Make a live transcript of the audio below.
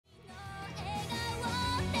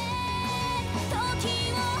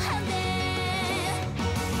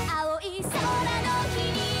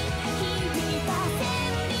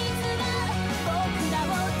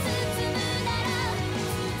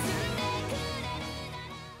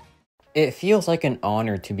It feels like an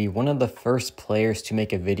honor to be one of the first players to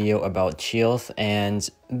make a video about CHEE'ILTH, and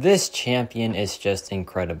this champion is just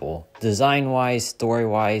incredible. Design-wise,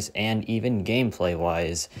 story-wise, and even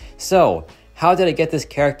gameplay-wise. So, how did I get this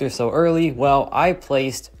character so early? Well, I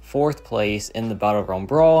placed 4th place in the Battlerealm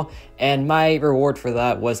Brawl, and my reward for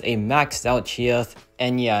that was a maxed out CHEE'ILTH.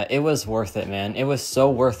 And yeah, it was worth it, man. It was so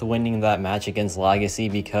worth winning that match against Legacy,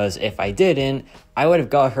 because if I didn't, I would have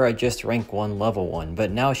got her at just rank 1, level 1. But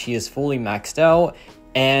now she is fully maxed out,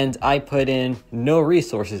 and I put in no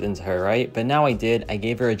resources into her, right? But now I did. I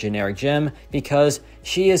gave her a generic gem because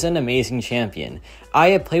she is an amazing champion. I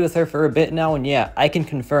have played with her for a bit now, and yeah, I can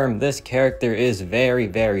confirm this character is very,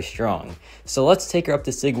 very strong. So let's take her up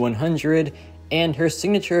to Sig 100. And her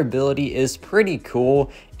signature ability is pretty cool.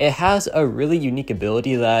 It has a really unique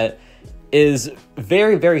ability that is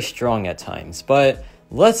very, very strong at times. But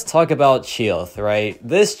let's talk about CHEE'ILTH, right?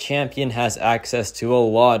 This champion has access to a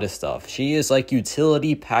lot of stuff. She is like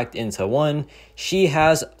utility packed into one. She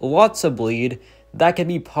has lots of bleed that can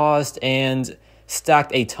be paused and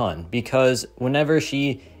stacked a ton, because whenever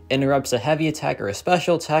she interrupts a heavy attack or a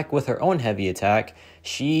special attack with her own heavy attack,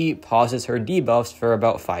 she pauses her debuffs for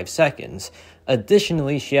about 5 seconds.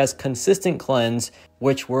 Additionally, she has consistent cleanse,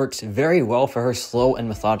 which works very well for her slow and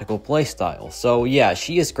methodical playstyle. So yeah,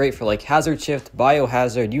 she is great for like hazard shift,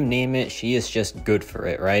 biohazard, you name it, she is just good for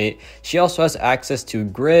it, right? She also has access to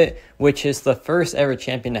grit, which is the first ever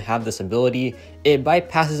champion to have this ability. It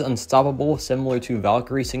bypasses unstoppable, similar to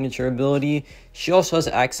Valkyrie's signature ability. She also has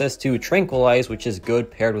access to tranquilize, which is good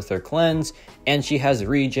paired with her cleanse, and she has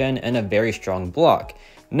regen and a very strong block.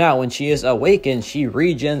 Now, when she is awakened, she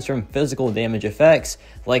regens from physical damage effects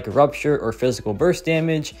like rupture or physical burst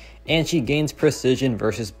damage, and she gains precision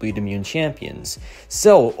versus bleed immune champions.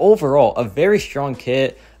 So overall, a very strong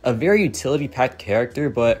kit, a very utility packed character,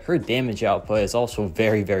 but her damage output is also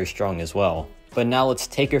very, very strong as well. But now let's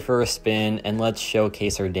take her for a spin and let's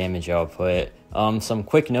showcase her damage output. Some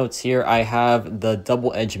quick notes here. I have the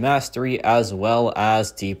double edge mastery as well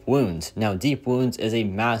as deep wounds. Now, deep wounds is a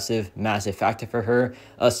massive, massive factor for her,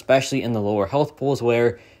 especially in the lower health pools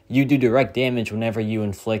where you do direct damage whenever you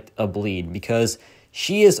inflict a bleed, because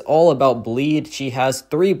she is all about bleed. She has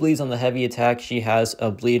 3 bleeds on the heavy attack. She has a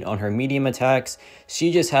bleed on her medium attacks.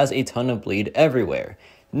 She just has a ton of bleed everywhere.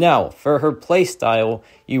 Now, for her playstyle,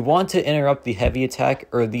 you want to interrupt the heavy attack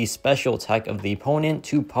or the special attack of the opponent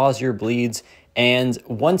to pause your bleeds, and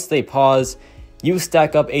once they pause, you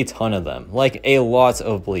stack up a ton of them, like a lot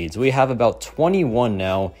of bleeds. We have about 21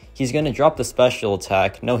 now. He's going to drop the special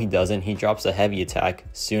attack. No, he doesn't. He drops a heavy attack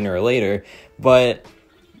sooner or later, but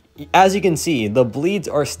as you can see, the bleeds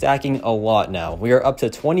are stacking a lot now. We are up to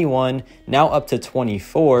 21, now up to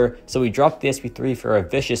 24, so we dropped the SP3 for a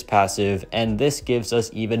vicious passive, and this gives us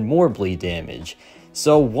even more bleed damage.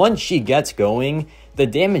 So once she gets going, the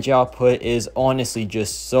damage output is honestly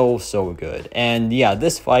just so good. And yeah,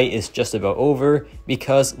 this fight is just about over,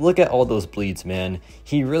 because look at all those bleeds, man.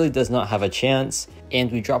 He really does not have a chance. And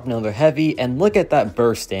we drop another heavy, and look at that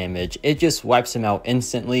burst damage. It just wipes him out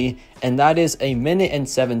instantly, and that is 1 minute and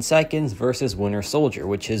 7 seconds versus Winter Soldier,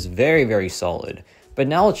 which is very, very solid. But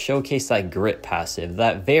now let's showcase that grit passive,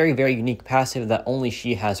 that very, very unique passive that only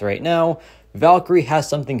she has right now. Valkyrie has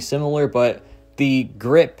something similar, but the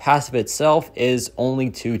grit passive itself is only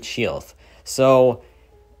to CHEE'ILTH. So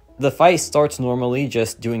the fight starts normally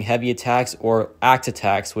just doing heavy attacks or axe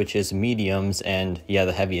attacks, which is mediums, and yeah,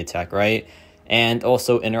 the heavy attack, right? And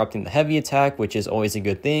also interrupting the heavy attack, which is always a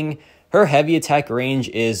good thing. Her heavy attack range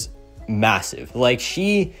is massive. Like,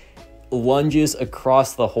 she lunges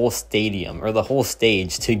across the whole stadium or the whole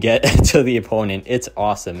stage to get to the opponent. It's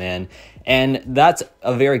awesome, man. And that's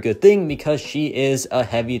a very good thing because she is a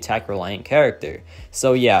heavy attack reliant character.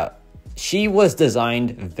 So yeah, she was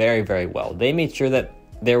designed very, very well. They made sure that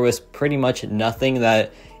there was pretty much nothing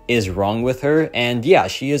that is wrong with her, and yeah,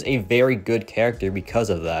 she is a very good character because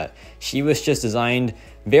of that. She was just designed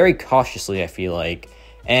very cautiously, I feel like.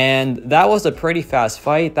 And that was a pretty fast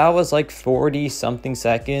fight. That was like 40 something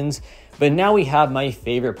seconds. But now we have my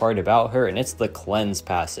favorite part about her, and it's the cleanse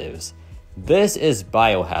passives. This is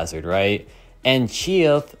biohazard, right? And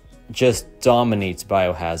CHEE'ILTH just dominates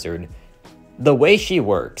biohazard. The way she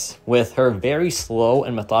works with her very slow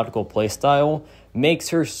and methodical playstyle makes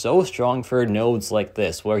her so strong for nodes like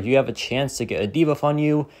this, where you have a chance to get a debuff on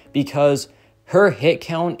you, because her hit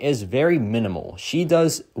count is very minimal. She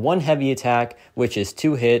does 1 heavy attack, which is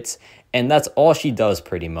 2 hits, and that's all she does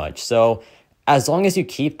pretty much. So as long as you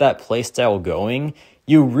keep that playstyle going,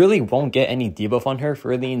 you really won't get any debuff on her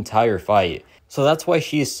for the entire fight. So that's why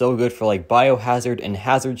she is so good for like Biohazard and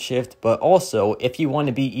Hazard Shift, but also if you want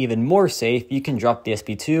to be even more safe, you can drop the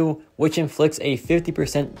SP2, which inflicts a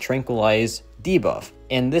 50% Tranquilize debuff,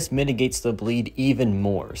 and this mitigates the bleed even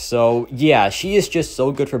more. So yeah, she is just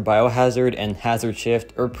so good for Biohazard and Hazard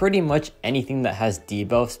Shift, or pretty much anything that has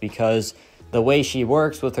debuffs, because the way she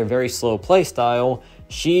works with her very slow playstyle,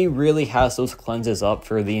 she really has those cleanses up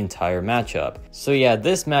for the entire matchup. So yeah,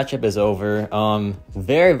 this matchup is over.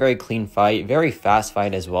 Very clean fight, very fast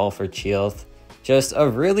fight as well for CHEE'ILTH. Just a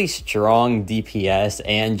really strong DPS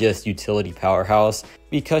and just utility powerhouse,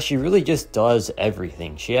 because she really just does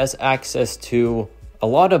everything. She has access to a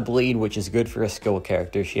lot of bleed, which is good for a skill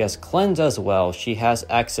character. She has cleanse as well. She has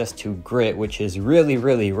access to grit, which is really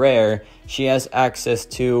rare. She has access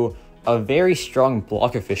to a very strong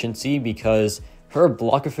block efficiency, because her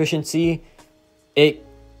block efficiency,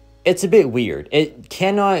 it's a bit weird. It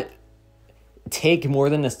cannot take more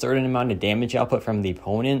than a certain amount of damage output from the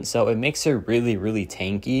opponent, so it makes her really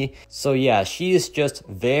tanky. So yeah, she is just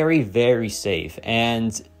very safe,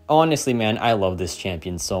 and honestly, man, I love this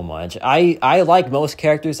champion so much. I like most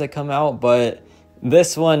characters that come out, but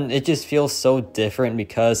this one, it just feels so different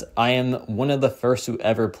because I am one of the first to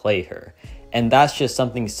ever play her. And that's just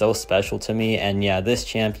something so special to me. And yeah, this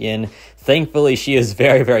champion, thankfully, she is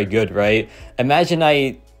very good, right? Imagine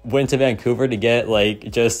I went to Vancouver to get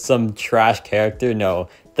like just some trash character. No,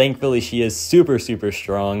 thankfully she is super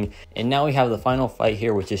strong. And now we have the final fight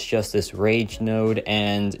here, which is just this rage node,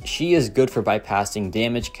 and she is good for bypassing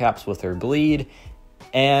damage caps with her bleed.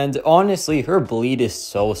 And honestly, her bleed is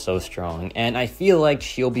so strong, and I feel like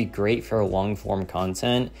she'll be great for long form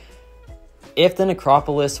content. If the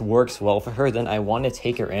Necropolis works well for her, then I want to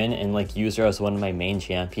take her in and like use her as one of my main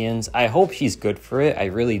champions. I hope she's good for it, I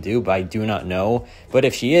really do, but I do not know. But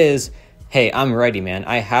if she is, hey, I'm ready, man.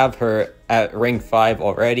 I have her at rank 5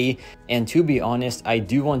 already, and to be honest, I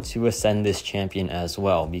do want to ascend this champion as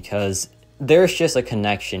well, because there's just a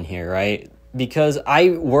connection here, right? Because I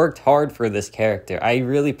worked hard for this character. I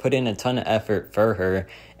really put in a ton of effort for her,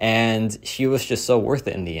 and she was just so worth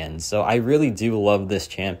it in the end. So I really do love this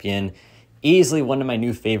champion. Easily one of my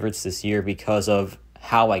new favorites this year because of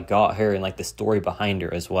how I got her and like the story behind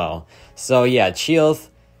her as well. So yeah, CHEE'ILTH,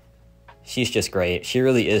 she's just great. She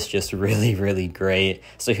really is just really great.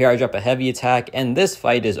 So here I drop a heavy attack, and this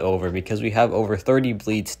fight is over because we have over 30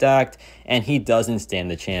 bleed stacked, and he doesn't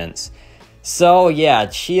stand a chance. So yeah,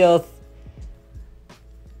 CHEE'ILTH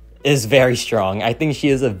is very strong. I think she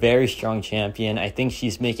is a very strong champion. I think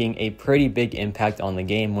she's making a pretty big impact on the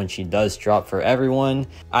game when she does drop for everyone.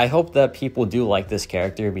 I hope that people do like this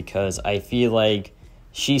character, because I feel like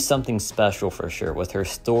she's something special for sure with her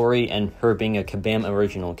story and her being a Kabam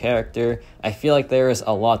original character. I feel like there is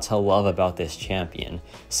a lot to love about this champion.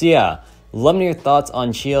 So yeah, let me know your thoughts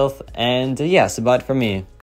on CHEE'ILTH, and yeah, that's about it for me.